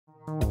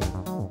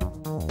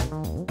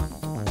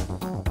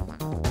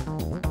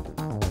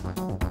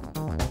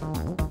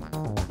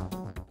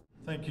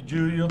Thank you,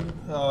 Julia.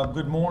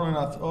 Good morning,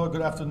 or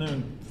good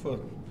afternoon for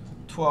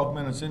 12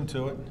 minutes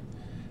into it.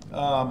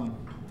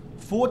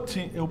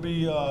 It'll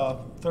be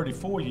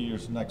 34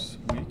 years next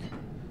week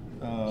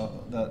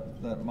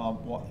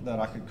that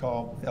I could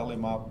call Ellie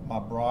my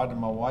bride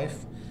and my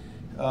wife.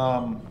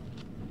 So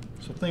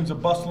things are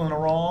bustling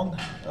along.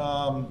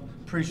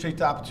 Appreciate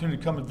the opportunity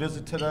to come and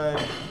visit today.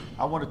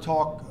 I want to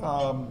talk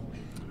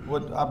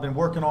what I've been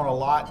working on a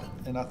lot,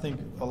 and I think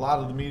a lot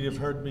of the media have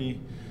heard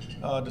me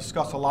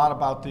discuss a lot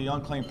about the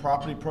Unclaimed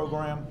Property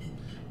Program.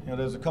 You know,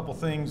 there's a couple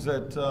things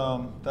that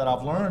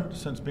I've learned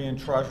since being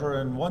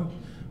treasurer, and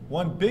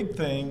one big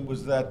thing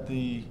was that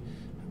the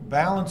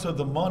balance of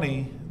the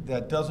money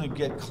that doesn't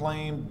get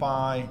claimed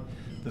by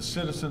the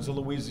citizens of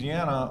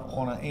Louisiana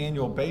on an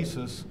annual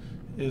basis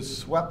is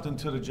swept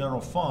into the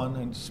general fund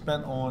and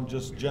spent on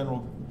just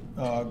general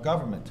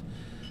government.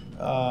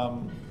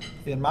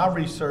 In my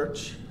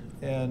research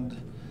and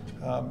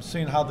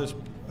seeing how this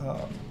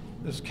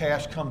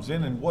cash comes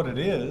in and what it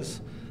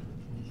is,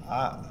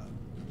 I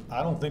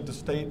don't think the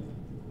state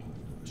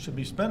should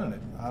be spending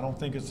it. I don't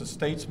think it's the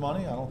state's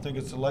money. I don't think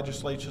it's the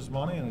legislature's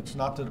money, and it's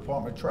not the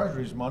Department of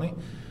Treasury's money,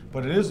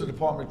 but it is the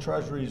Department of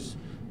Treasury's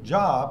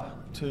job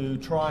to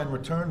try and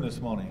return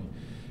this money.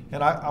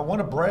 And I want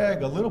to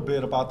brag a little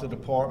bit about the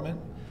department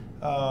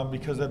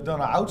because they've done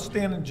an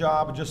outstanding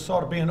job of just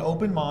sort of being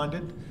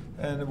open-minded,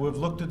 and we've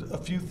looked at a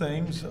few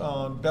things,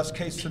 best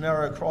case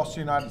scenario across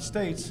the United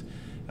States.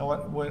 And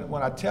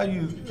when I tell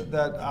you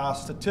that our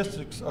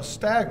statistics are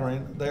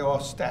staggering, they are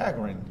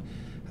staggering.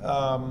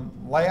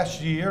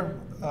 Last year,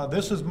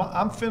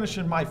 I'm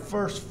finishing my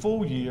first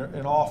full year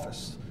in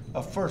office,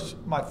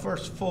 my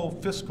first full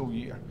fiscal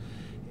year.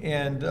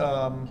 And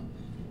the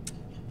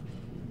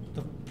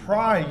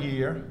prior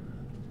year,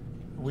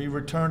 we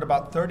returned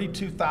about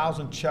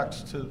 32,000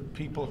 checks to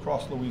people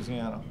across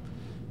Louisiana.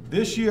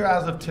 This year,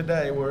 as of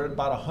today, we're at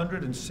about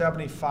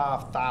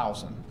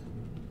 175,000.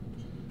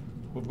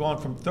 We've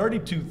gone from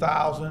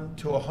 32,000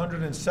 to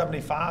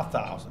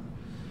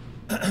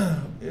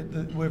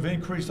 175,000. We've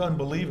increased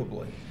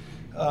unbelievably.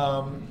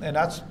 And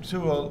that's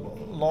to a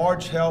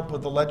large help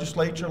of the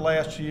legislature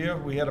last year.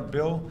 We had a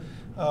bill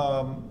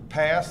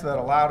passed that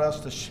allowed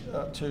us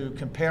to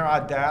compare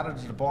our data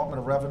to the Department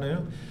of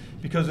Revenue,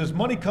 because this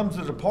money comes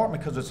to the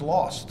department because it's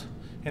lost.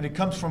 And it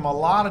comes from a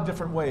lot of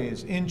different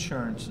ways: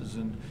 insurances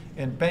and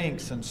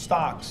banks and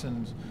stocks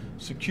and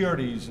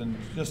securities and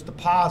just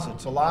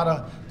deposits. A lot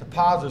of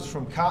deposits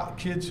from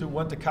kids who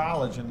went to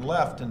college and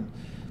left, and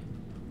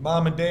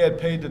mom and dad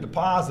paid the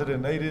deposit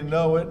and they didn't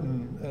know it,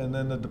 and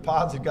then the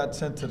deposit got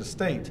sent to the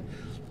state.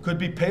 Could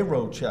be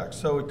payroll checks.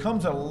 So it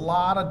comes in a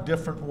lot of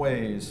different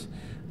ways.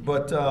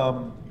 But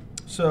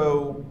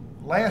so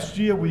last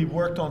year we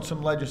worked on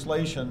some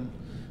legislation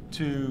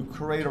to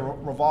create a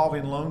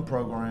revolving loan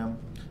program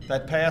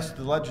that passed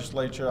the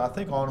legislature, I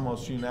think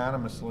almost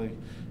unanimously,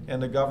 and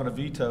the governor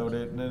vetoed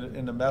it, and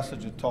in the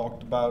message it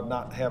talked about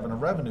not having a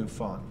revenue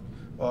fund,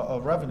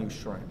 a revenue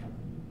stream,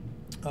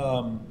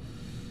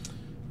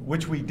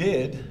 which we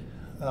did,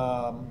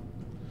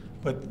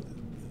 but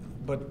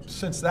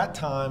since that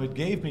time it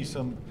gave me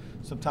some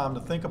time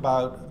to think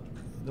about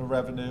the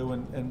revenue,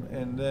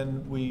 and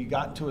then we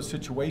got to a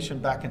situation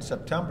back in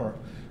September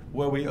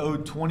where we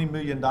owed $20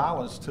 million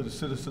to the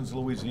citizens of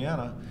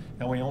Louisiana,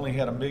 and we only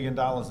had $1 million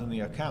in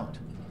the account.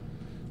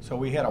 So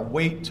we had to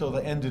wait till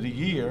the end of the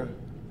year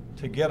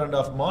to get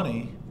enough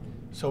money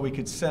so we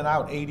could send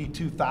out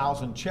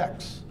 82,000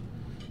 checks.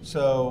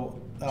 So,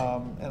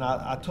 and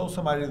I told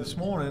somebody this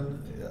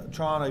morning,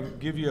 trying to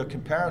give you a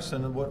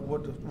comparison of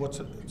what's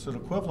it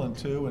equivalent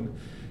to, and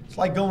it's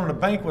like going to the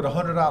bank with a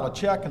 $100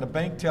 check and the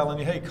bank telling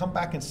you, hey, come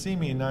back and see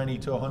me in 90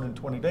 to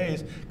 120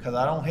 days because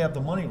I don't have the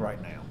money right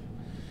now.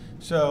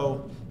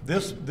 So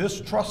this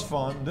trust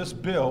fund, this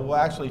bill, will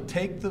actually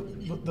take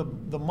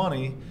the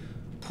money,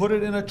 put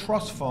it in a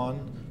trust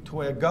fund to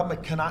where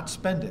government cannot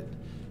spend it.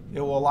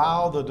 It will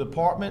allow the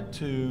department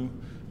to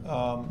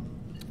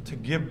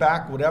give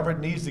back whatever it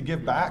needs to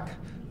give back,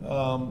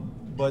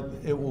 but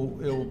it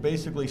will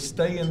basically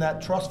stay in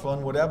that trust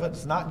fund, whatever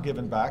it's not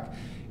given back.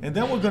 And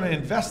then we're going to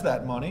invest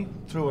that money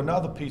through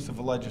another piece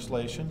of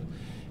legislation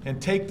and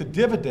take the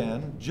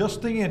dividend,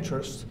 just the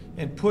interest,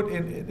 and put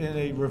in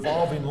a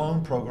revolving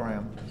loan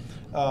program.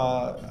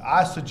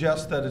 I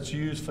suggest that it's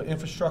used for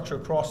infrastructure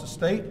across the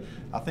state.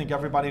 I think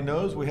everybody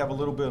knows we have a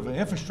little bit of an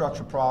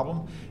infrastructure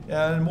problem,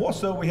 and more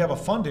so we have a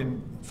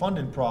funding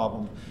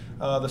problem.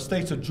 The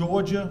states of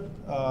Georgia,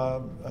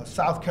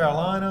 South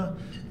Carolina,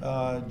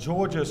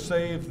 Georgia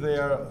saved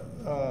their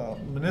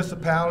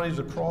municipalities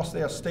across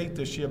their state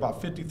this year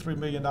about $53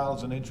 million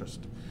in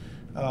interest.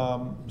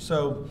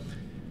 So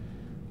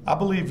I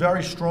believe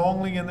very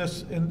strongly in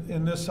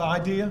this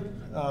idea.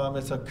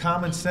 It's a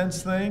common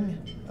sense thing.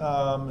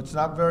 It's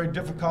not very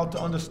difficult to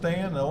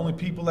understand. The only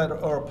people that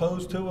are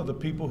opposed to are the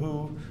people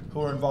who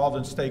are involved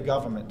in state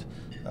government.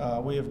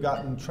 We have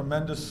gotten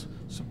tremendous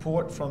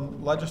support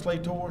from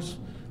legislators,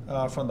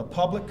 from the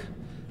public.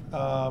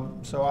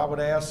 So I would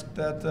ask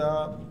that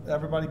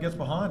everybody gets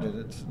behind it.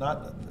 It's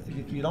not,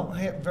 you don't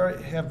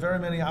have very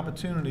many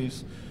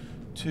opportunities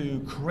to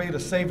create a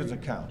savings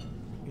account.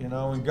 You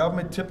know, and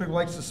government typically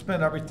likes to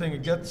spend everything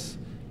it gets,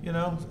 you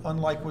know,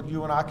 unlike what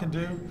you and I can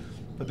do.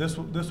 But this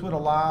would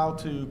allow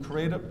to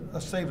create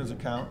a savings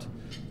account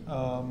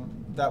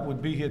that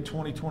would be here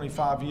 20,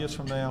 25 years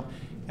from now.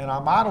 And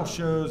our model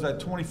shows that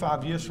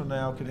 25 years from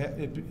now,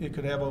 it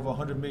could have over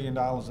 $100 million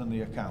in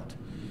the account.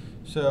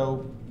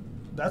 So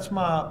that's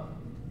my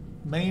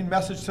main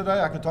message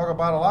today. I can talk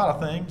about a lot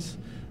of things.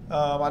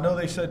 I know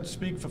they said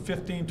speak for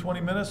 15,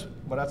 20 minutes,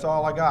 but that's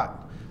all I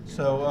got.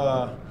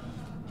 So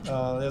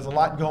there's a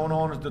lot going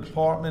on at the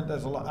department.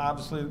 There's a lot,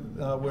 obviously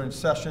we're in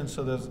session,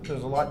 so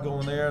there's a lot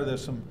going there.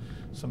 There's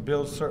some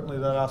bills certainly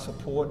that I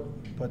support,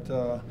 but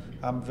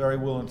I'm very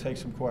willing to take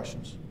some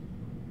questions.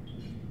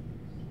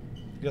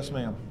 Yes,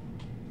 ma'am.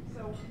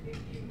 So if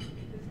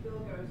this bill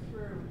goes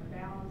through and the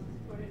balance is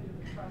put into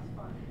the trust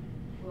fund,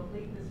 will it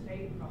leave the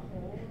state in a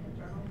hole in the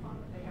general fund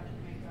that they have to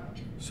make up?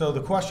 So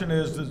the question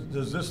is,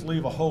 does this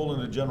leave a hole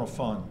in the general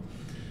fund?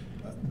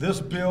 This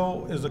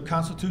bill is a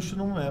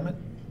constitutional amendment,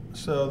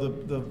 so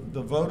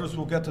the voters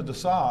will get to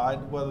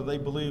decide whether they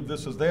believe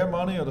this is their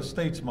money or the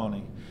state's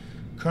money.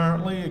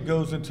 Currently, it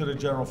goes into the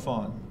general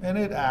fund, and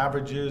it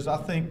averages, I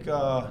think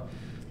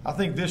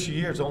this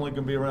year it's only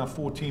going to be around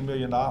 $14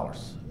 million.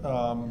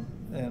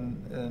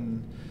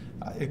 And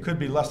it could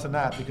be less than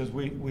that because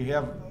we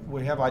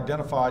have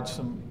identified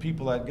some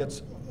people that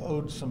gets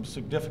owed some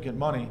significant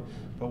money,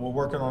 but we're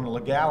working on the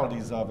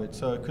legalities of it,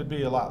 so it could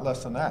be a lot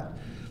less than that.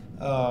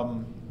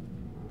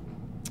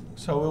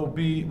 So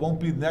won't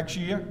be next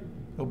year,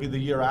 it'll be the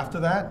year after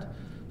that.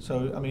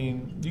 So I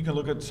mean, you can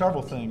look at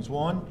several things.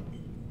 One,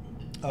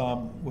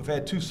 we've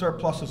had 2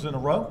 surpluses in a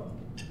row,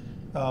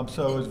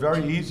 so it's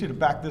very easy to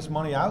back this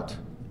money out.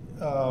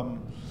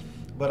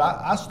 But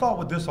I start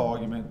with this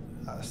argument.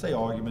 I say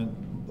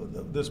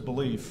argument, this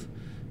belief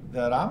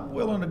that I'm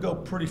willing to go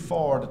pretty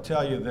far to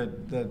tell you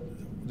that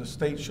the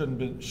state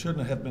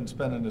shouldn't have been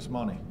spending this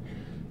money.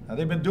 Now,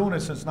 they've been doing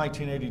it since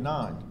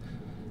 1989,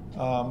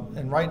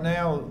 and right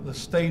now the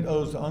state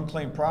owes the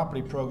Unclaimed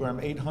Property Program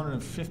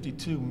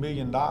 $852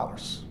 million.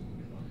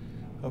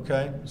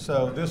 Okay,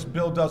 so this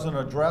bill doesn't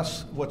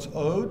address what's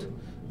owed.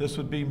 This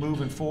would be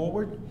moving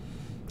forward.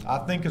 I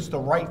think it's the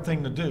right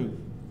thing to do,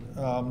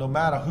 no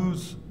matter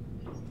whose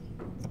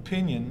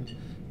opinion.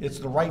 It's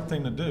the right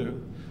thing to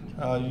do.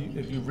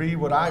 If you read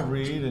what I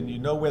read and you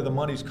know where the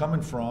money's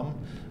coming from,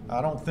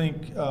 I don't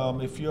think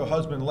if your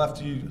husband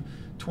left you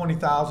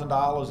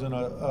 $20,000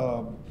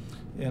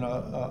 in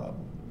a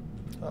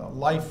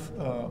life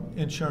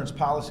insurance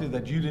policy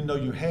that you didn't know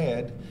you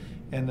had,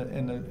 and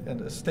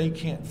the state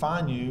can't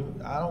fine you,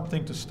 I don't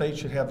think the state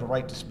should have the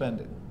right to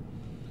spend it.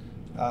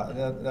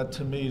 That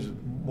to me is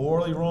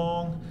morally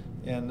wrong,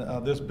 and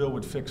this bill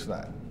would fix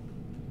that.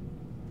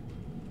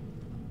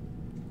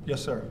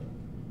 Yes, sir.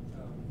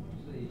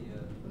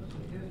 What's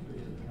the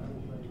history of the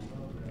Unclaimed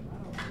program? I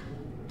don't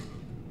remember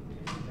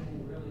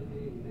anything really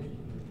being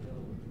mentioned until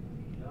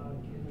John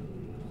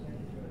Kennedy was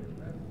Secretary of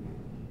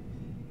Revenue.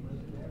 Was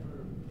it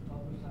ever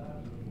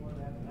publicized before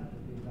that? That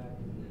would be back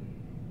in the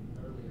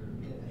earlier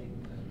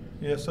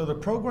mid-80s. Yeah, so the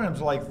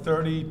program's like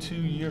 32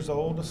 years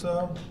old or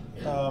so.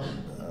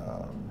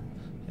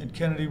 And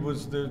Kennedy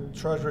was the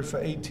treasurer for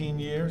 18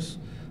 years.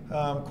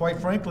 Quite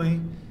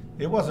frankly,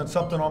 it wasn't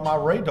something on my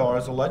radar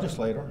as a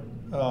legislator.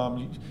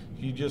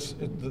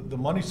 The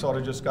money sort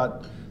of just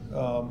got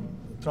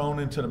thrown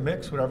into the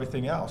mix with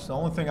everything else. The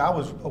only thing I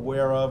was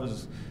aware of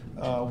is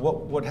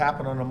what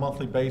happened on a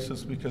monthly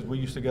basis, because we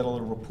used to get a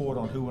little report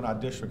on who in our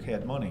district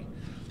had money.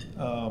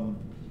 At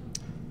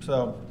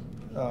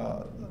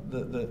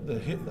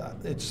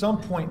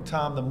some point in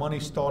time, the money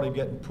started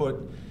getting put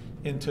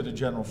into the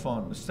general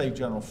fund, the state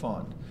general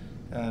fund.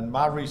 And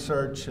my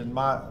research and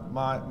I'm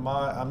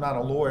not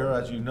a lawyer,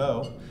 as you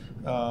know,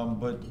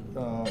 but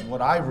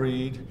what I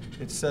read,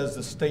 it says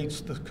the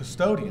state's the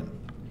custodian.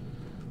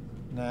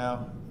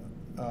 Now,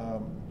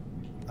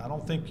 I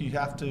don't think you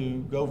have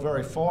to go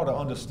very far to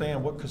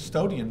understand what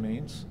custodian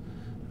means.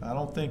 I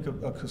don't think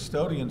a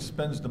custodian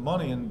spends the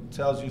money and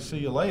tells you see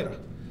you later.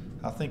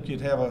 I think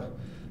you'd have a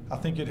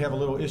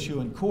little issue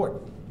in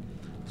court.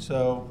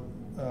 So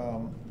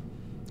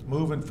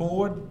moving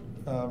forward,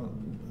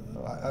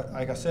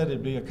 like I said,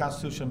 it'd be a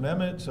constitutional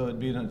amendment, so it'd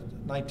be in a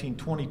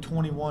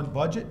 1920-21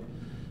 budget.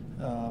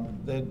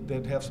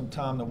 They'd have some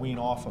time to wean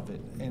off of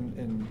it.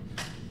 And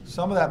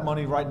some of that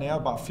money right now,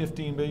 about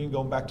 $15 million,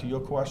 going back to your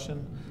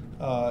question,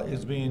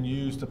 is being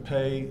used to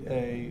pay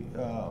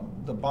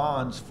the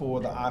bonds for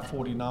the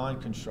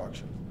I-49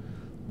 construction.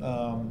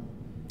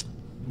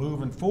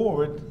 Moving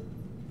forward,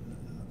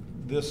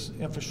 this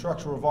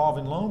infrastructure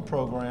revolving loan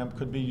program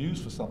could be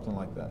used for something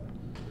like that.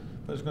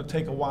 But it's going to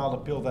take a while to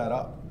build that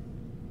up.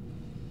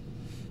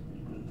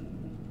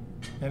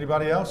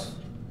 Anybody else?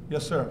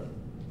 Yes, sir.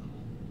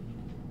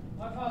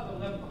 My father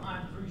left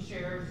behind 3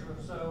 shares or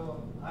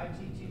so of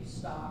ITT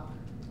stock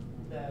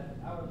that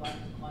I would like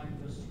to claim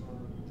just for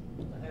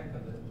the heck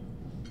of it.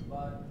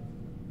 But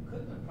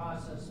couldn't the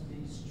process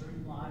be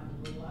streamlined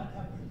a little? I'd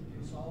have to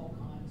produce all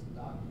kinds of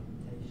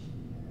documentation.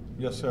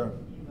 And Yes, sir.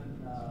 even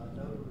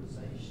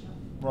notarization.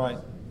 Right.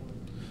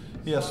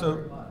 Yeah, It's not so,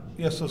 very much.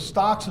 yeah, so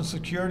stocks and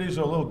securities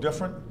are a little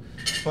different,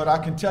 but I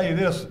can tell you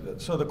this,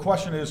 so the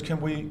question is,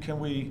 can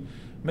we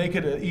make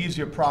it an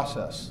easier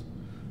process?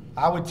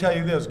 I would tell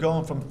you this,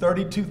 going from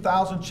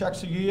 32,000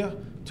 checks a year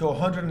to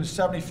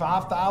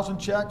 175,000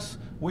 checks,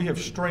 we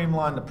have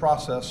streamlined the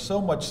process so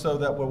much so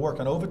that we're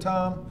working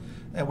overtime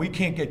and we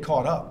can't get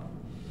caught up.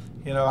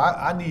 You know,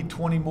 I need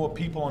 20 more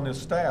people on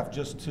this staff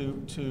just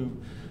to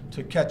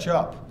catch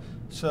up.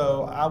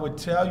 So I would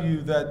tell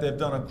you that they've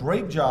done a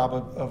great job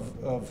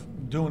of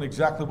doing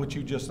exactly what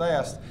you just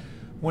asked.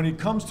 When it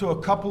comes to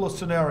a couple of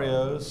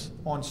scenarios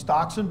on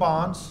stocks and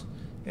bonds,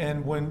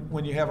 and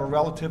when you have a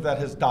relative that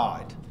has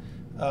died,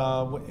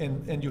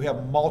 and you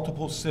have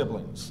multiple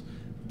siblings,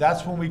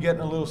 that's when we get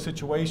in a little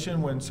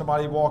situation when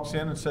somebody walks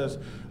in and says,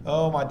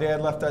 oh, my dad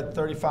left that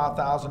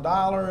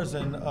 $35,000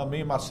 and me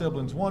and my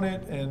siblings want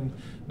it, and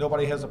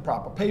nobody has the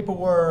proper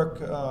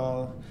paperwork,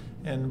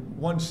 and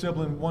one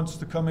sibling wants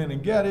to come in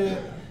and get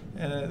it,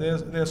 and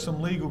there's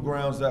some legal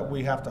grounds that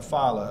we have to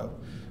follow.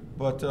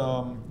 But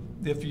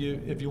if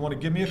you want to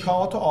give me a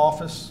call to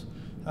office,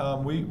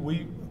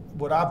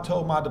 what I've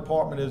told my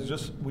department is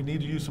just we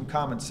need to use some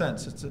common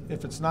sense.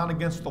 If it's not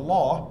against the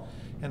law,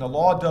 and the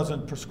law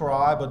doesn't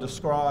prescribe or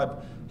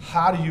describe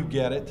how do you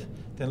get it,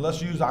 then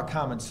let's use our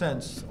common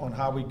sense on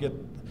how we get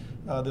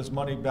this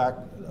money back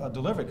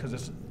delivered. Because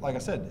it's, like I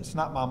said, it's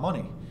not my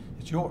money,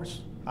 it's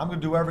yours. I'm going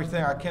to do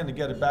everything I can to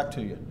get it back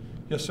to you.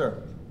 Yes,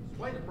 sir.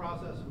 Explain the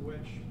process in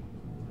which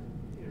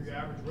your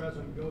average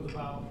resident goes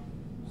about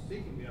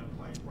seeking the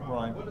unclaimed property.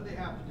 Right. What do they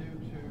have to do to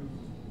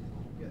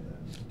get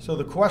that? So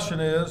the question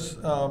is,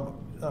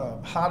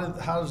 how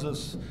does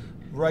this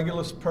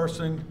regular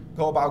person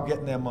go about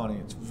getting their money?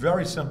 It's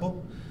very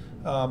simple.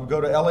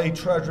 Go to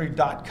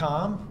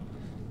latreasury.com,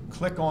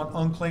 click on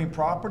unclaimed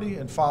property,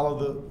 and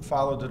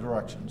follow the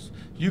directions.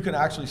 You can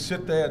actually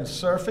sit there and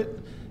surf it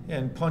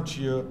and punch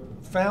your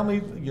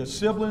family, your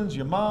siblings,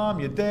 your mom,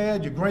 your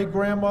dad, your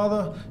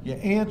great-grandmother, your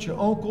aunts, your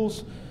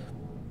uncles,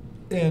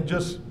 and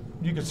just,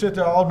 you can sit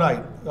there all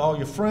night. All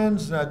your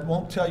friends that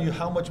won't tell you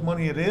how much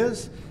money it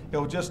is, it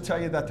will just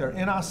tell you that they're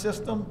in our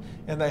system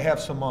and they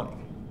have some money.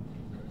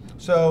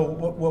 So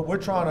what we're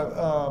trying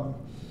to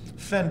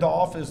fend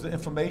off is the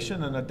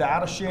information and the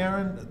data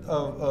sharing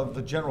of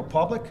the general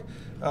public,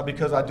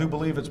 because I do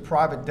believe it's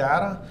private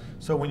data.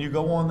 So when you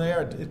go on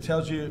there, it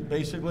tells you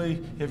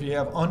basically if you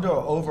have under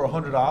or over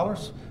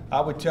 $100. I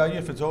would tell you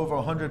if it's over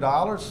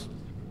 $100.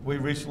 We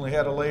recently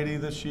had a lady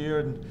this year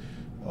in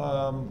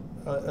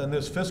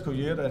this fiscal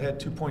year that had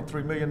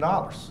 $2.3 million,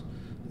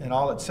 and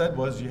all it said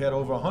was you had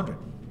over 100.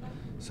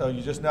 So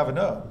you just never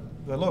know.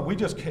 But look, we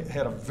just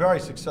had a very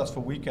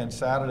successful weekend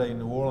Saturday in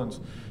New Orleans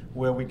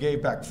where we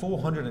gave back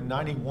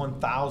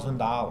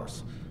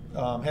 $491,000.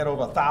 Had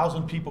over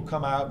 1,000 people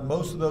come out.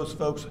 Most of those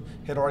folks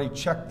had already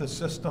checked the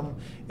system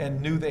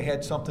and knew they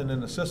had something in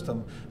the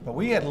system. But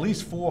we had at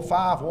least 4 or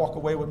 5 walk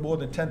away with more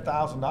than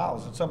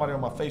 $10,000. And somebody on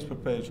my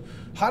Facebook page,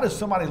 how does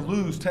somebody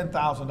lose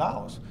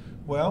 $10,000?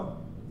 Well,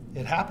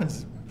 it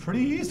happens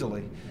pretty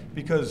easily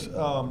because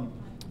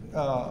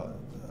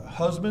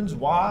husbands,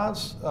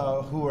 wives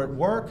who are at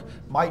work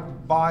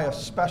might buy a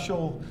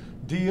special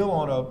deal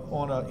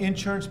on an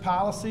insurance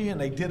policy, and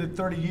they did it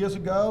 30 years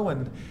ago,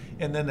 and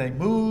then they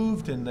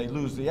moved and they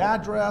lose the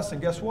address,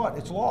 and guess what?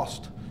 It's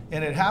lost.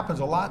 And it happens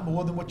a lot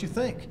more than what you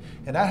think.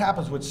 And that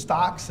happens with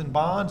stocks and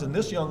bonds. And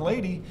this young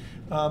lady,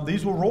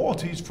 these were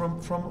royalties from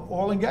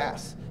oil and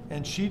gas,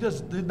 and she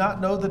just did not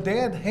know the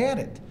dad had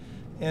it.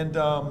 And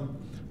I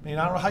mean,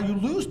 I don't know how you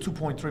lose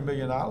 $2.3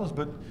 million,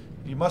 but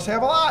you must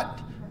have a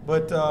lot.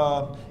 But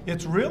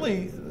it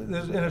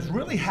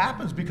really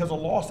happens because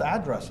of lost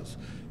addresses.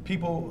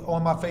 People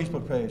on my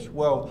Facebook page,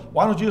 well,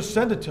 why don't you just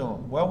send it to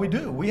them? Well, we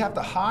do. We have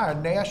to hire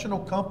national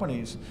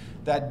companies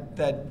that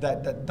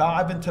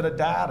dive into the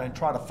data and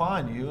try to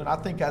find you. And I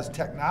think as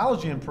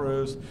technology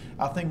improves,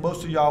 I think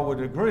most of y'all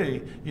would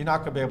agree you're not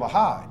going to be able to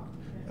hide.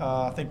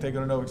 I think they're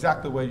going to know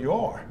exactly where you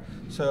are.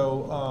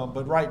 So,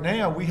 but right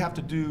now we have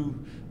to do.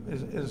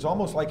 It's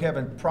almost like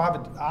having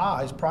private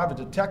eyes, private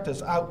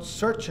detectives out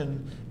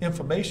searching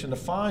information to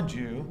find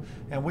you.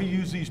 And we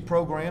use these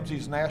programs,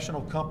 these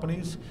national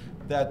companies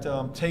that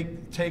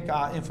take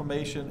our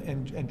information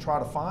and try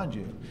to find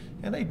you.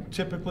 And they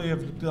typically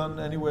have done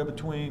anywhere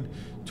between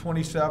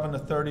 $27 to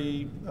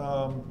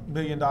 $30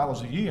 million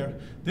a year.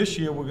 This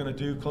year we're going to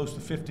do close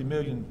to 50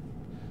 million.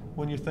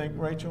 When you think,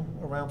 Rachel,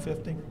 around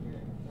 50?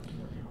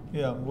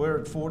 Yeah, we're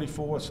at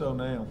 44 or so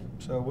now.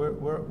 So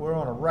we're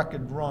on a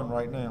record run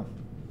right now.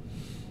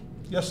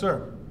 Yes,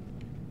 sir.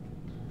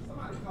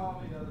 Somebody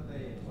called me the other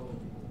day and told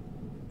me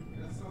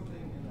there's something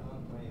in the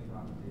unclaimed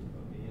property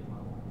for me and my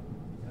wife.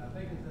 And I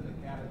think it's in the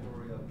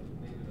category of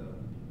maybe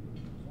the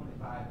 $25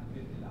 to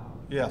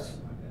 $50. Yes.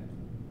 Like that.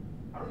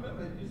 I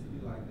remember it used to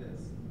be like this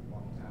a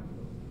long time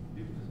ago.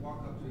 You could just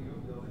walk up to your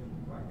building,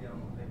 right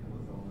down, I think it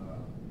was on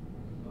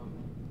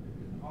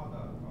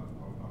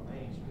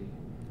Main Street,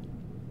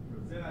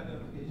 present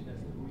identification as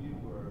to who you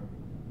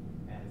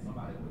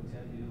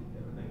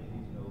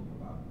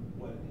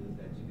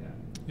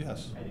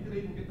Yes. And you could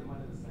even get the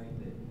money the same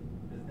day.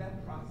 Is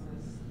that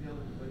process still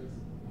in place?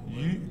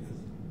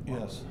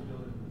 Yes.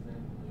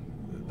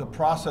 The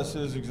process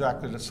is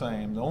exactly the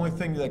same. The only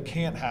thing that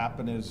can't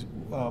happen is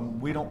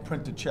we don't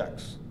print the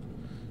checks.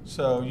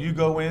 So you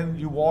go in,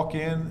 you walk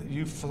in,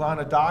 you sign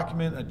a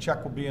document, a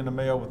check will be in the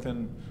mail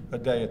within a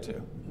day or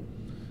two.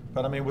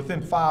 But I mean,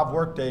 within 5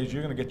 work days,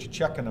 you're going to get your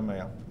check in the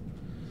mail.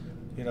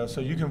 You know,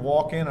 so you can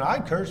walk in, and I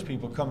encourage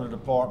people to come to the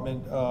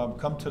department,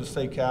 come to the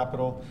state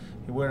capitol.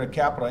 We're in a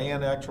Capitol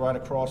Annex right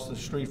across the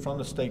street from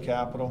the state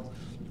capitol.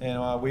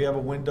 And we have a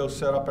window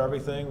set up,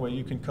 everything, where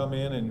you can come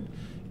in and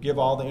give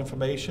all the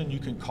information. You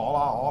can call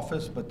our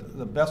office, but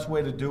the best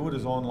way to do it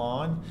is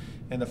online,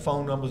 and the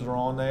phone numbers are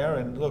on there.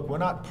 And look, we're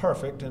not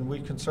perfect, and we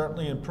can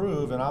certainly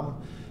improve. And I'm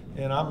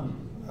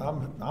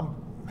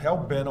hell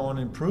bent on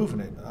improving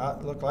it.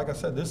 Look, like I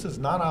said, this is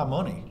not our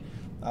money.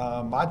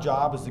 My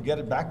job is to get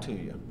it back to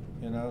you.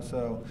 You know,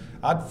 so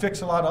I'd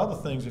fix a lot of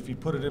other things if you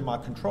put it in my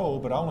control,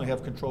 but I only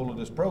have control of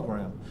this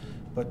program.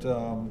 But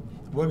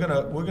we're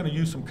gonna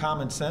use some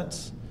common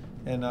sense,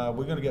 and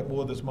we're gonna get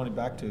more of this money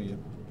back to you.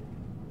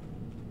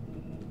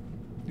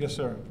 Yes,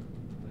 sir. Does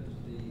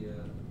the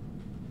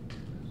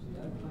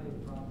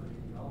unclaimed property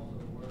also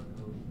work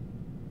on,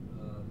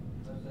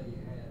 let's say you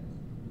had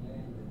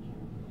land that you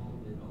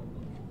owned in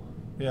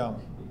Oklahoma? Yeah.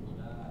 People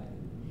died,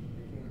 and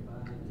they can't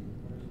find the person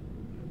who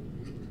really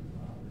did the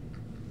property.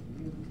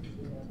 Do you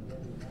have to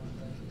have any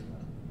contact with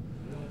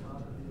real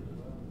property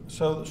as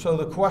well? So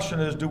the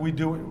question is, do we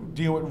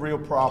deal with real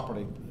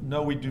property?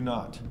 No, we do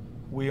not.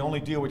 We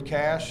only deal with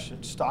cash,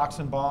 stocks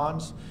and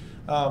bonds.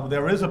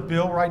 There is a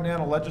bill right now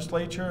in the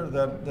legislature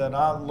that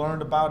I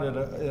learned about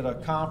at a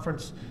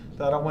conference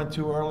that I went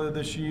to earlier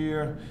this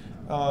year,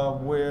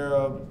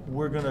 where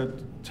we're going to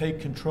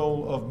take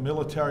control of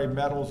military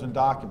metals and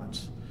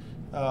documents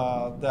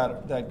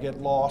that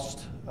get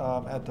lost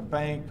at the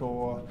bank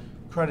or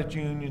credit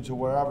unions or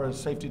wherever,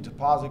 safety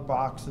deposit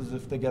boxes.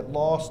 If they get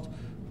lost,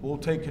 we'll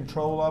take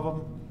control of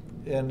them.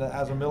 And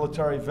as a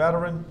military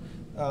veteran,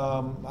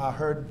 I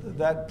heard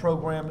that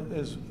program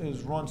is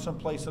run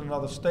someplace in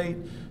another state,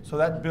 so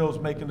that bill's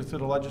making it through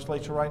the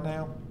legislature right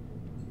now.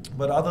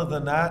 But other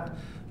than that,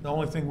 the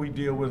only thing we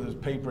deal with is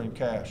paper and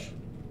cash.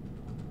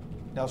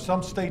 Now,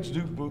 some states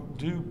do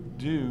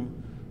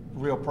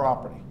real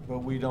property, but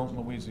we don't in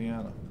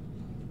Louisiana.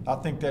 I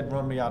think that'd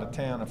run me out of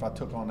town if I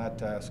took on that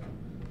task.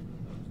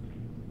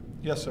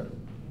 Yes, sir.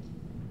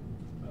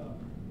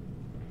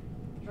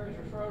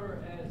 Treasurer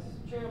Schroder, as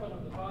chairman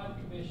of the bond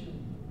commission,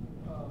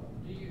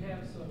 do you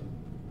have some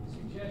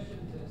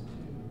suggestions as to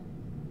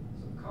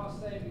some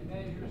cost-saving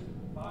measures that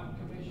the bond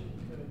commission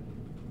could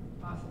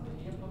possibly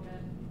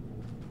implement?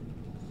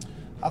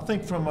 I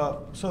think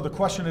so the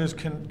question is,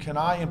 can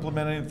I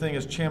implement anything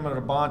as chairman of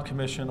the bond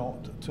commission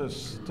to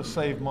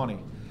save money?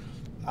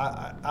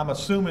 I'm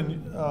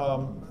assuming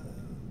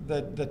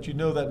that you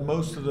know that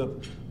most of the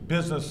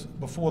business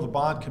before the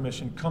bond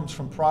commission comes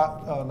from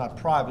not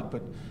private,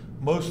 but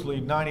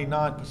mostly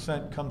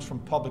 99% comes from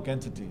public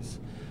entities.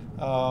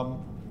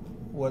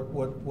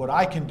 What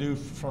I can do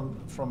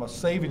from a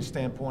savings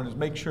standpoint is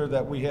make sure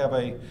that we have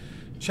a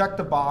check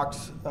the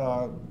box,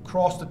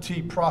 cross the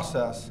T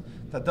process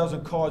that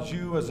doesn't cause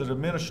you as an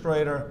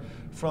administrator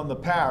from the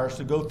parish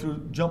to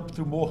jump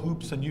through more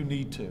hoops than you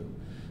need to.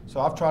 So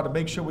I've tried to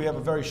make sure we have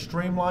a very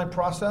streamlined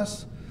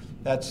process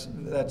that's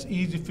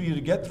easy for you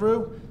to get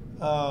through,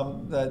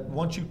 that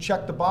once you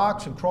check the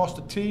box and cross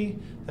the T,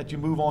 that you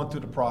move on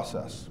through the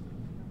process.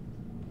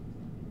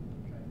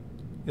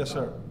 Yes,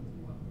 sir.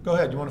 Go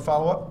ahead. You want to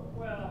follow up?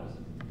 Well,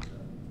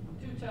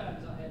 2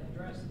 times I had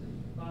addressed the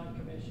bond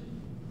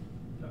commission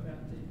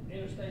about the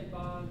interstate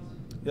bonds.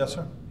 Yes,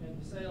 sir. And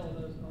the sale of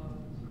those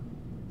bonds.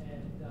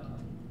 And,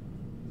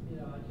 you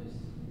know,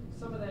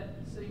 some of that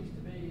seems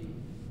to be,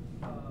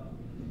 I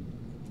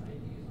hate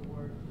to use the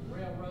word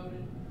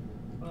railroaded,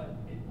 but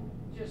it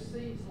just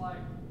seems like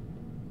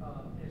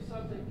if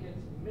something gets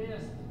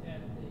missed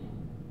at the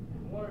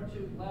 1 or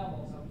 2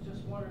 levels, I was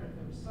just wondering if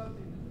there was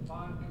something that the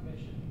bond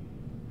commission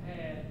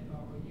had,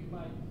 or you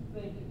might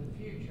think in the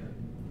future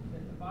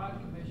that the bond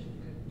commission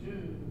could do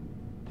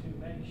to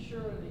make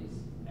sure these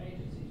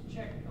agencies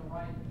check the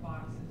right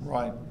boxes.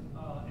 Right.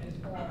 As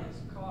far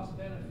as cost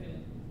benefit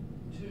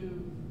to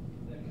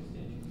the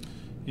constituents.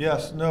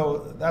 Yes.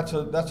 No. That's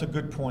a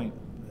good point.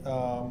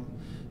 And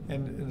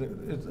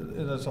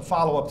it's a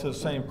follow-up to the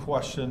same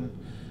question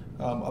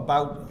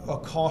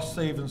about cost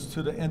savings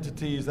to the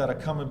entities that are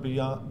coming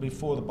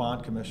before the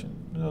bond commission.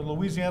 You know,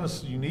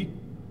 Louisiana's unique.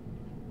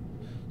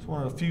 It's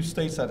one of the few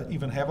states that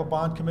even have a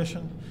bond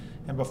commission,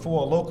 and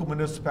before a local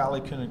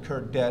municipality can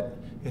incur debt,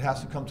 it has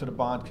to come to the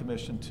bond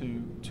commission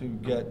to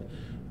get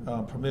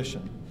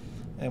permission.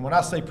 And when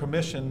I say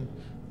permission,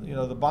 you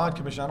know, the bond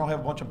commission, I don't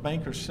have a bunch of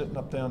bankers sitting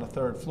up there on the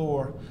 3rd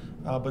floor,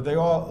 but they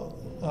are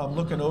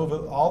looking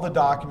over all the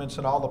documents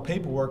and all the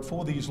paperwork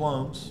for these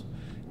loans,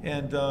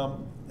 and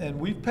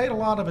we've paid a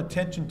lot of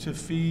attention to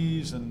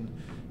fees and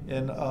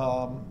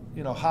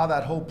you know, how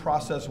that whole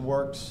process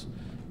works.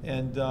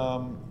 And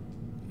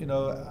you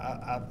know,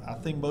 I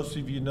think most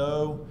of you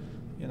know,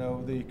 You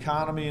know, the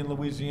economy in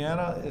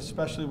Louisiana,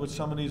 especially with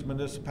some of these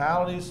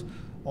municipalities,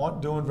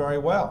 aren't doing very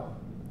well.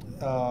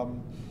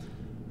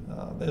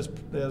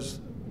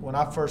 When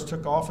I first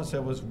took office,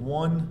 there was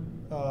one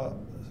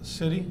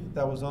city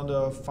that was under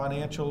a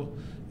financial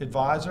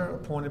advisor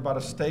appointed by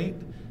the state.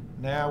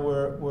 Now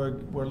we're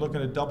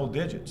looking at double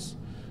digits.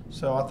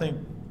 So I think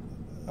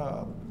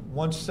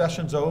once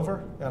session's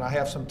over and I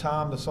have some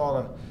time to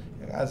sort of,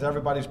 as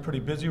everybody's pretty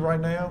busy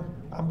right now,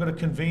 I'm going to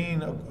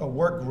convene a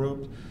work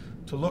group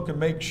to look and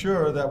make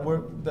sure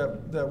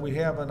that we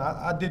have, and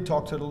I did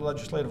talk to the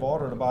legislative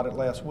auditor about it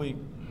last week,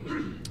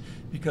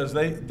 because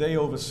they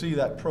oversee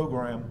that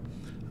program,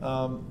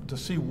 to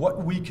see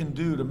what we can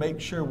do to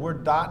make sure we're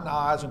dotting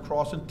I's and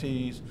crossing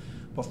T's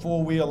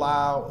before we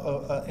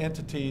allow an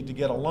entity to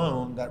get a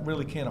loan that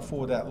really can't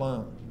afford that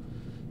loan.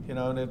 You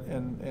know,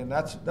 and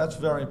that's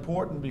very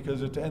important,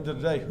 because at the end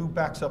of the day, who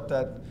backs up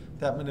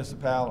that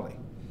municipality?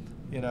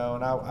 You know,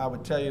 and I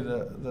would tell you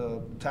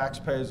the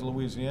taxpayers of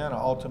Louisiana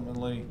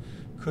ultimately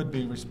could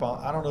be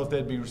I don't know if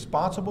they'd be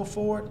responsible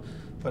for it,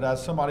 but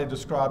as somebody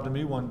described to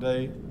me one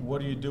day, what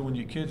do you do when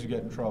your kids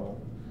get in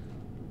trouble?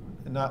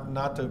 And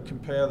not to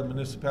compare the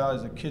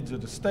municipalities and kids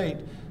of the state,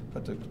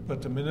 but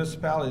the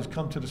municipalities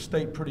come to the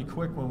state pretty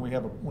quick when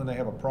they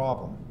have a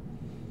problem.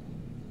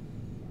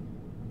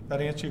 That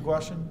answer your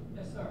question?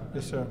 Yes, sir.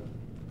 Yes, sir.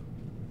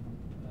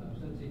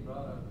 Since he brought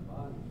up the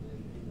bond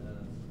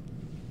position,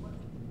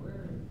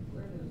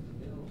 where does the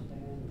bill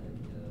stand that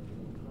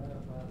will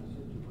clarify the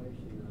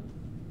situation of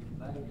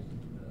banks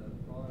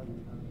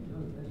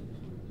doing business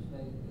with the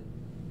state that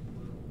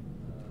will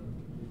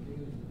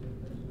refuse to do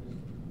business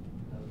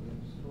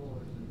with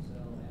stores that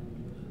sell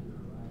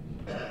ammunition or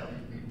rifles?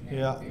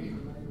 Yeah. Are you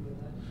familiar with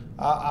that?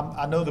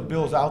 I know the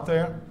bill's out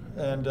there,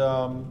 and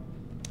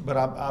but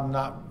I'm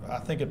not. I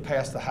think it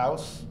passed the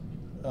House.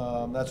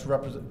 That's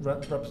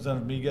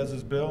Representative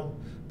Miguez's bill,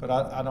 but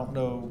I don't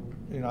know.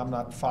 You know, I'm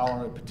not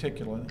following it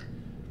particularly.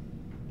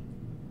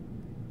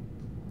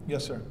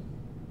 Yes, sir.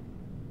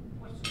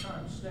 What's the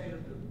current state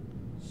of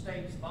the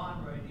state's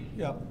bond rating?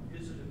 Yeah.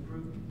 Is it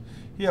improving?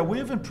 Yeah,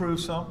 we've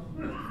improved some.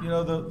 You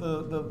know,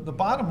 the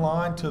bottom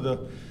line to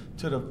the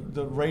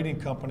rating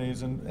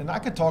companies, and I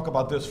could talk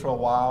about this for a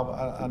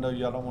while. I know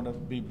y'all don't want to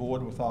be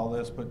bored with all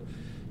this, but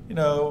you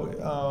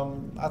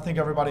know, I think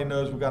everybody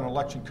knows we've got an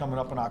election coming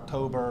up in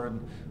October,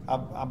 and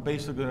I'm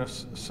basically going to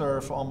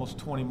serve for almost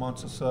 20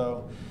 months or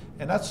so,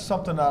 and that's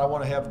something that I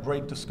want to have a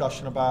great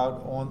discussion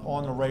about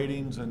on the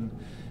ratings. And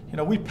you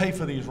know, we pay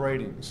for these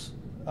ratings.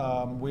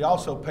 We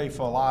also pay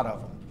for a lot of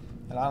them,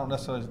 and I don't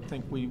necessarily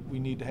think we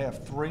need to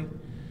have 3.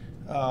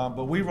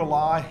 But we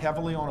rely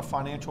heavily on a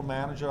financial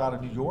manager out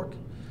of New York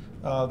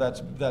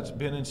that's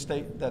been in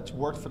state, that's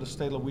worked for the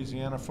state of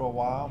Louisiana for a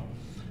while.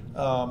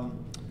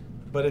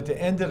 But at the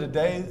end of the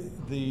day,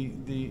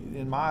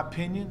 in my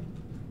opinion,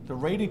 the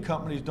rating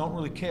companies don't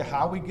really care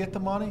how we get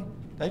the money.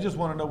 They just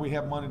want to know we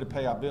have money to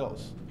pay our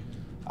bills.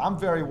 I'm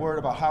very worried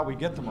about how we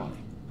get the money.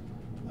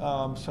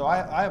 So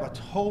I have a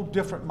whole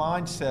different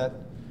mindset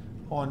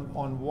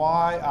on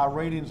why our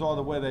ratings are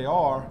the way they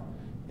are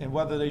and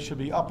whether they should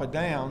be up or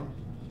down.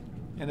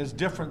 And it's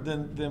different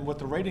than what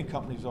the rating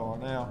companies are.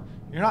 Now,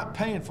 you're not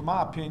paying for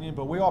my opinion,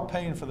 but we are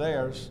paying for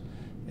theirs.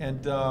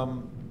 And,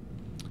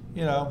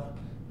 you know,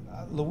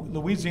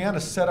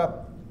 Louisiana's set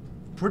up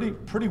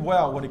pretty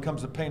well when it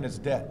comes to paying its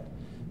debt.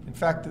 In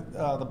fact,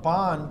 the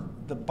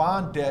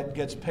bond debt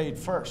gets paid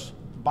first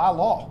by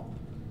law,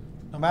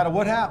 no matter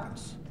what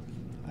happens.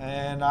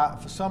 And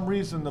for some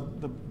reason,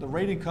 the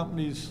rating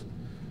companies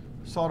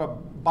sort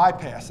of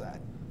bypass that.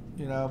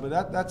 You know,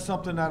 but that's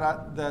something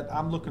that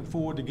I'm looking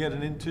forward to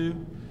getting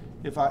into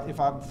if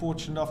I'm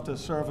fortunate enough to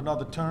serve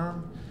another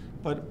term.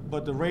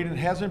 But the rating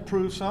has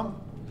improved some.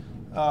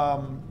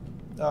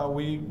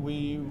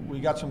 We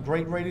got some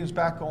great ratings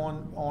back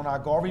on our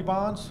Garvey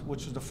bonds,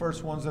 which is the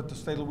first ones that the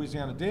state of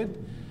Louisiana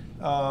did.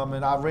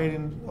 And our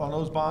rating on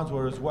those bonds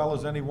were as well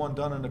as any one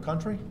done in the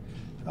country,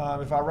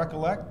 if I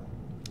recollect.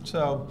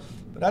 So,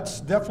 but that's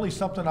definitely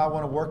something I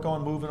want to work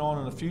on moving on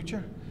in the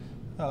future.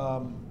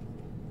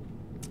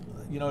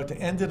 You know, at the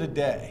end of the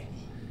day,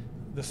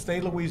 the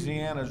state of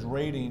Louisiana's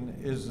rating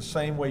is the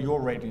same way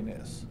your rating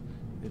is.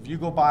 If you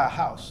go buy a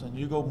house and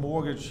you going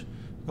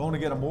to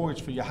get a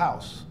mortgage for your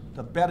house,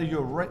 the better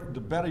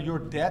your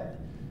debt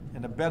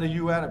and the better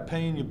you at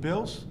paying your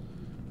bills,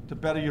 the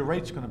better your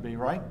rate's going to be,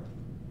 right?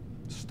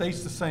 The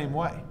state's the same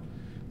way.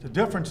 The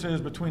difference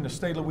is between the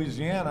state of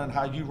Louisiana and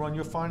how you run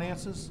your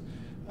finances.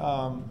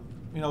 You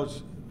know,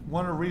 it's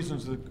one of the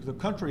reasons the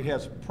country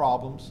has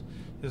problems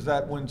is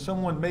that when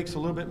someone makes a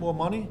little bit more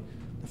money,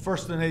 the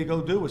first thing they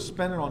go do is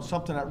spend it on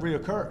something that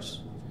reoccurs.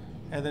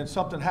 And then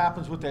something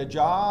happens with their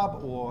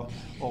job or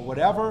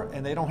whatever,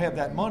 and they don't have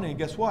that money, and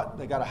guess what?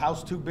 They got a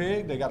house too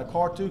big, they got a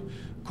car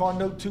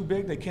note too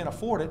big, they can't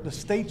afford it. The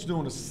state's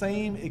doing the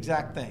same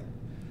exact thing.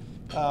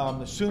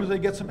 As soon as they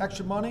get some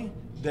extra money,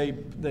 they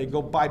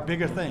go buy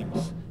bigger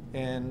things,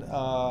 and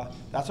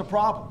that's a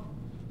problem.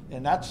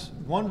 And that's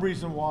one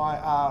reason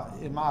why,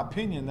 in my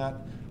opinion, that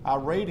our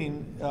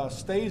rating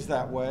stays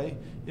that way.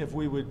 If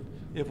we would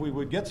if we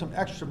would get some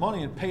extra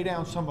money and pay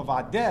down some of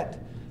our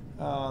debt,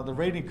 the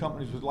rating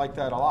companies would like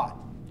that a lot.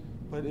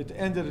 But at the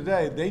end of the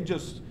day, they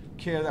just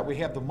care that we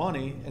have the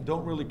money and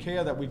don't really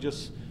care that we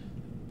just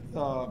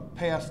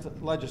passed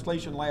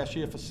legislation last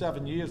year for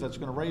 7 years that's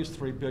going to raise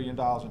 $3 billion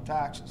in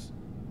taxes.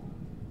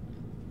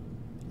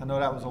 I know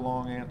that was a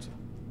long answer,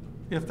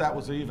 if that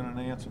was even an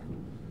answer.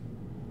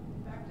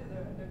 Back to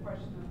the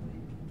question of the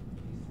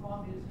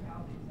small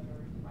municipalities that are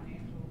in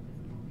financial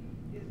difficulty,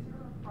 is there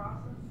a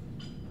process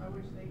by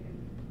which they can,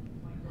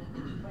 like,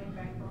 claim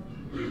bankruptcy,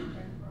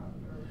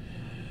 bankrupt, or?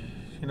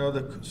 You know,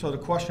 so the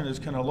question is,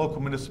 can a local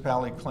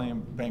municipality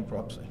claim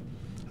bankruptcy?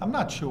 I'm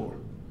not sure,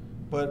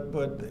 but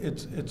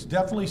it's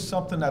definitely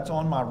something that's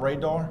on my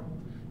radar,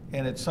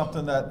 and it's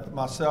something that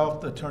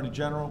myself, the Attorney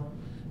General,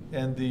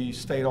 and the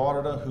state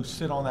auditor who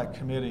sit on that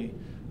committee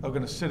are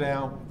going to sit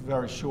down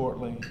very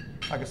shortly,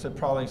 like I said,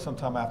 probably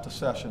sometime after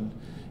session,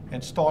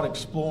 and start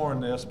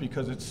exploring this,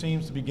 because it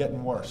seems to be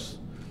getting worse.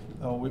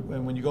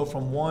 And when you go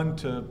from 1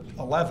 to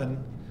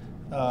 11,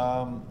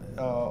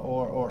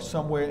 or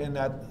somewhere in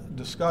that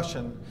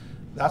discussion,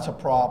 that's a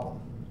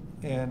problem.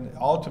 And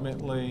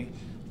ultimately,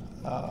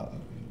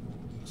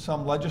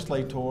 some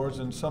legislators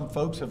and some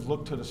folks have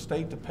looked to the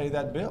state to pay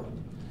that bill.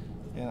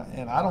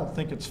 And I don't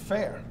think it's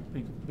fair,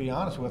 be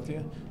honest with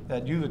you,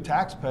 that you, the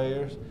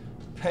taxpayers,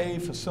 pay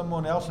for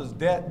someone else's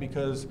debt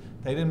because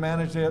they didn't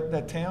manage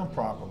that town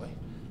properly.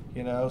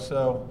 You know,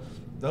 so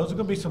those are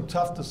going to be some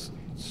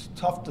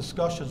tough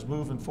discussions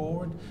moving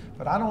forward.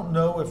 But I don't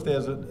know if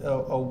there's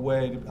a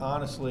way,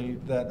 honestly,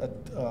 that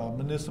a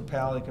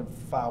municipality can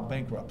file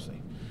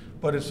bankruptcy.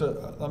 But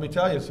let me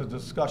tell you, it's a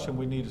discussion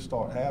we need to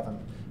start having.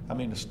 I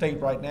mean, the state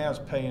right now is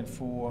paying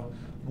for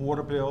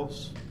water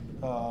bills,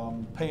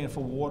 paying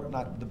for water,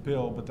 not the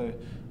bill, but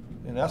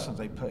in essence,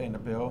 they paying the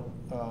bill,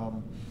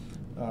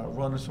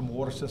 running some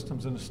water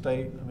systems in the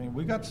state. I mean,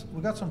 we got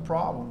some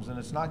problems, and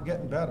it's not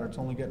getting better, it's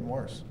only getting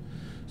worse.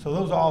 So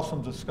those are all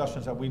some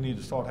discussions that we need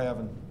to start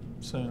having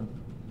soon.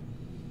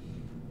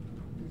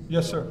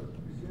 Yes, sir.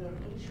 Is there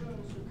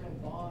insurance you can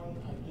buy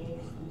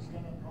against these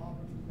kind of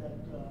properties that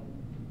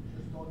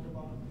just talked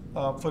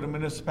about? For the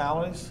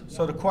municipalities? Yeah.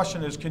 So the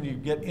question is, can you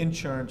get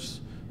insurance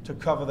to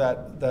cover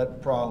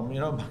that problem? You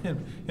know,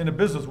 in the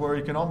business world,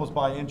 you can almost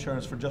buy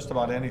insurance for just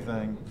about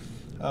anything.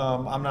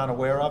 I'm not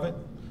aware of it,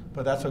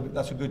 but that's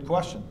a good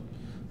question.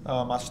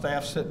 My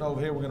staff's sitting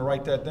over here. We're going to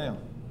write that down,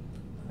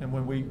 and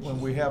when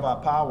we have our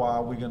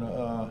powwow, we're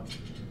gonna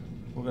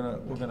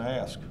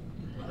ask.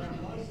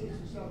 I'm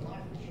licensed to sell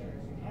life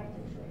insurance and health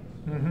insurance.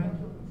 Mm-hmm. I'm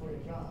looking for a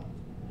job.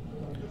 So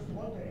I'm just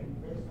wondering,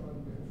 based on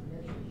the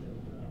information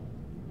that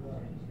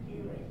we're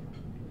hearing,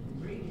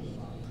 reading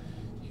about.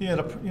 Yeah,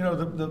 you know,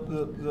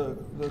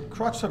 the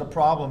crux of the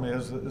problem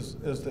is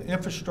the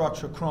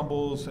infrastructure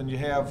crumbles, and you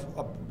have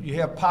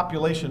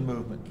population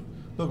movement.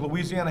 Look,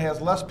 Louisiana has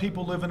less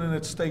people living in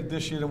its state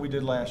this year than we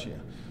did last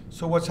year.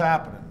 So what's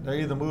happening? They're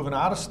either moving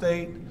out of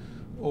state,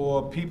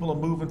 or people are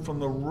moving from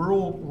the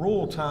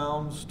rural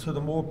towns to the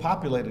more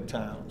populated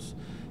towns.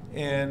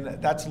 And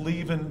that's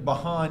leaving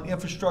behind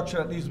infrastructure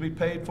that needs to be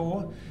paid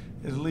for.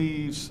 It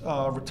leaves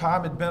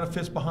retirement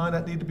benefits behind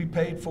that need to be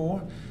paid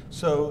for.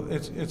 So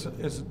it's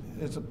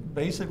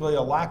basically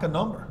a lack of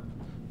number.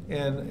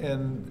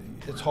 And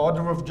it's hard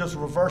to just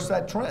reverse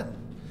that trend.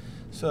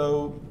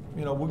 So,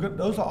 you know,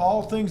 those are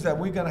all things that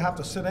we're going to have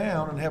to sit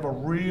down and have a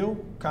real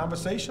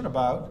conversation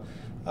about.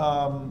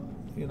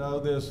 You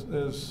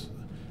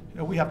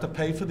know, we have to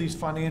pay for these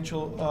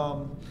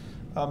financial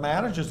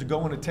managers to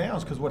go into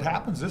towns, because what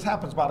happens, this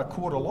happens by the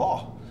court of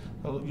law.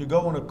 You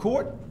go into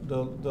court,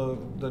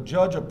 the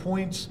judge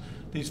appoints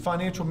these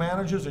financial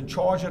managers in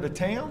charge of the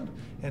town,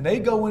 and they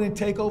go in and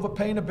take over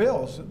paying the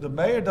bills. The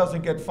mayor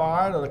doesn't get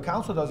fired, or the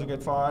council doesn't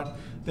get fired.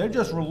 They're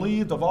just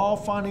relieved of all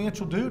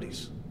financial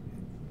duties.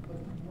 But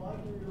why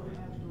do you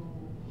have to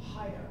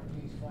hire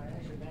these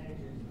financial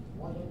managers?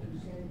 Why don't you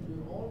send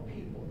your own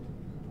people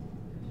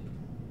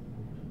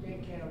to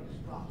take care of this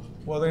problem?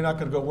 Well, they're not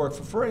going to go work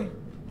for free.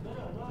 No.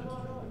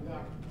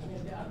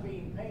 They are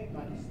being paid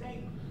by the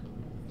state.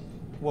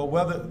 Well,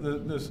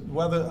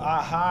 whether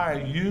I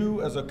hire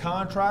you as a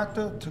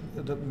contractor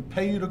to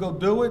pay you to go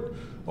do it,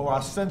 or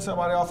I send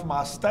somebody off of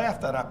my staff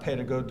that I pay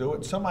to go do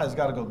it, somebody's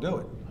got to go do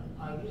it.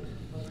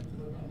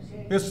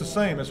 It's the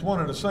same. It's one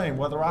and the same.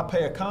 Whether I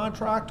pay a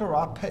contractor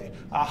or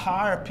I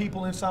hire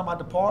people inside my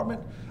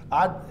department,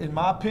 in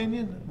my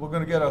opinion, we're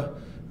going to get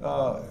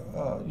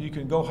you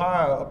can go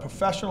hire a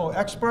professional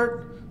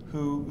expert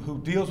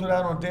who deals with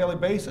that on a daily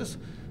basis.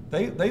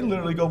 They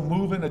literally go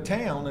move into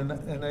town,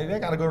 and they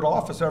got to go to the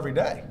office every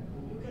day.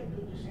 You can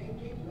do the same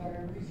thing. You are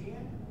in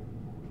Louisiana.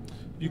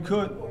 You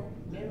could.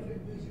 Live in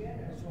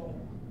Louisiana, so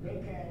they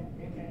can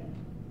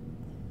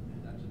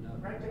That's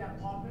enough. rent an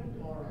apartment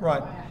or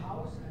Right. buy a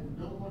house and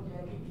do what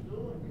they need to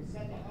do, and they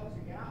sell the house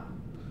and get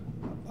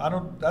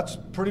out. That's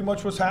pretty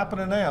much what's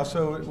happening now.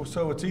 So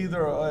it's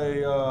either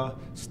a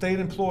state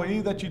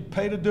employee that you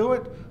pay to do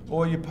it,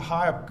 or you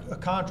hire a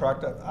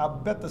contractor. I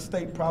bet the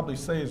state probably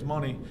saves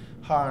money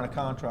hiring a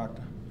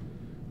contractor.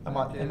 Am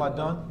I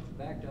done?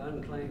 Back to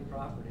unclaimed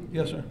property.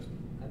 Yes, sir.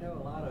 I know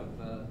a lot of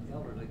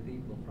elderly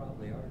people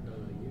probably aren't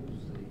going to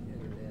use the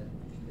internet.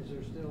 Is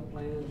there still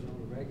plans on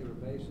a regular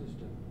basis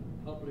to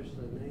publish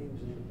the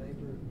names in the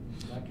paper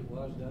like it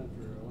was done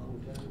for a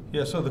long time?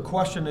 Yeah, so the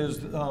question is,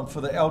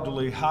 for the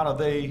elderly, how do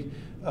they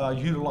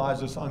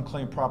utilize this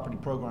unclaimed property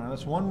program?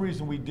 That's one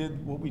reason we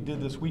did what we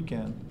did this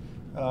weekend.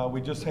 We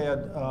just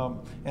had,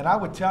 and I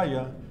would tell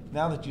you,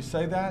 now that you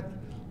say that,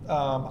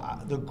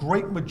 the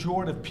great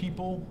majority of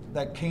people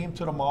that came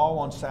to the mall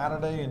on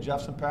Saturday in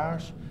Jefferson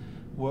Parish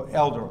were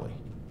elderly.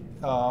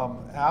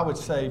 I would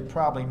say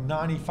probably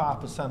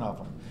 95% of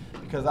them.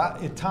 Because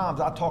at times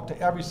I talk to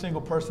every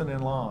single person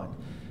in line.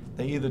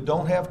 They either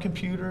don't have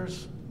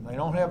computers, they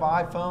don't have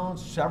iPhones.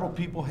 Several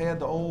people had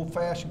the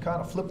old-fashioned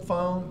kind of flip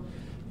phone.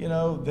 You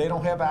know, they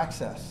don't have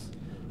access.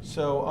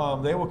 So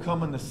they were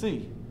coming to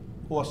see.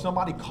 Or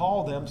somebody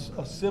called them,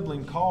 a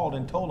sibling called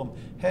and told them,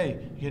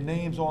 hey, your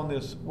name's on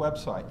this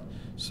website.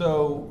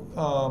 So,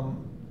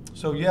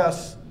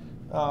 yes,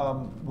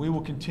 we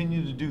will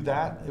continue to do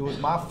that. It was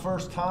my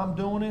first time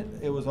doing it.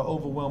 It was an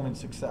overwhelming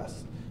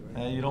success.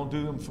 And you don't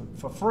do them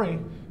for free.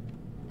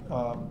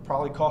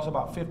 Probably cost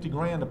about 50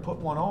 grand to put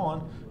one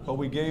on, but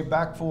we gave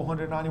back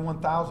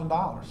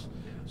 $491,000.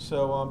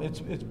 So it's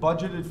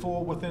budgeted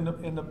for within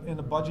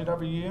the budget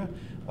every year.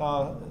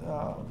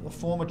 The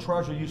former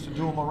treasurer used to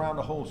do them around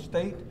the whole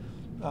state,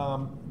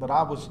 but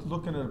I was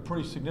looking at a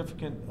pretty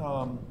significant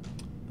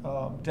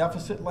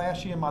deficit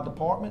last year in my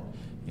department,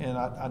 and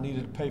I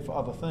needed to pay for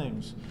other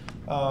things.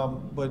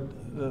 But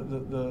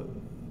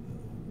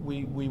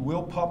we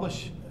will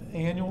publish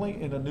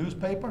annually in a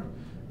newspaper.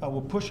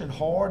 We're pushing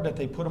hard that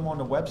they put them on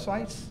the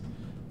websites.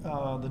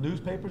 The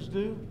newspapers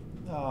do.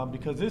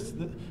 Because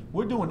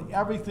we're doing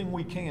everything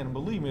we can.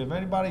 Believe me, if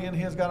anybody in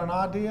here's got an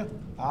idea,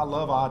 I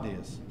love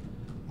ideas.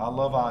 I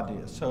love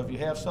ideas. So if you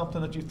have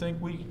something that you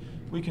think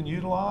we can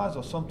utilize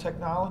or some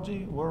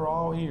technology, we're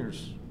all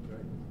ears.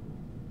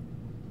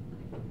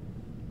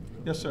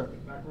 Yes, sir.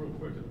 Back real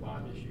quick to the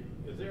bond issue.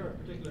 Is there a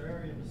particular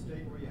area in the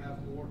state where you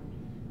have more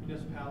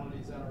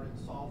municipalities that are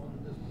insolvent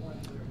at this point?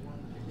 Is there one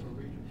particular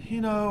region?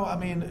 You know, I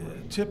mean,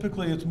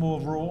 typically it's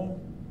more rural.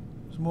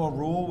 It's more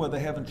rural where they're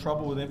having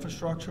trouble with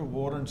infrastructure,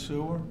 water and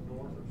sewer.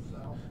 North or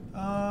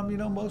south? You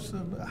know, most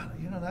of them,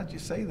 you know, not you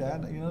say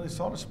that, you know, they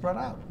sort of spread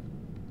out.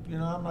 You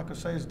know, I'm not gonna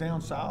say it's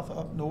down south,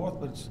 up north,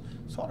 but it's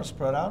sort of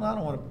spread out. And I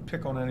don't want to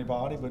pick on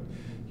anybody, but,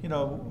 you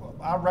know,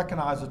 I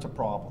recognize it's a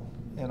problem.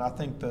 And I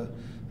think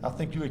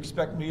you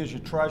expect me as your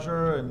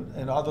treasurer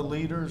and other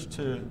leaders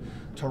to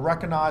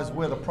recognize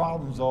where the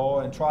problems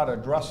are and try to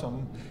address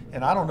them.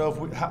 And I don't know if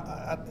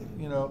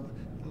you know,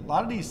 a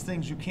lot of these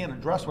things you can't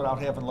address without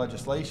having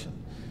legislation.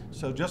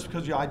 So just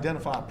because you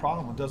identify a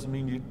problem, it doesn't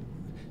mean you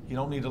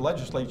don't need a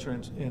legislature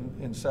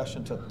in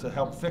session to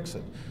help fix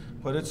it.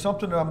 But it's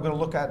something that I'm going to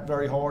look at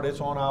very hard.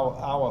 It's on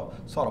our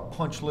sort of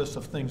punch list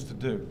of things to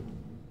do.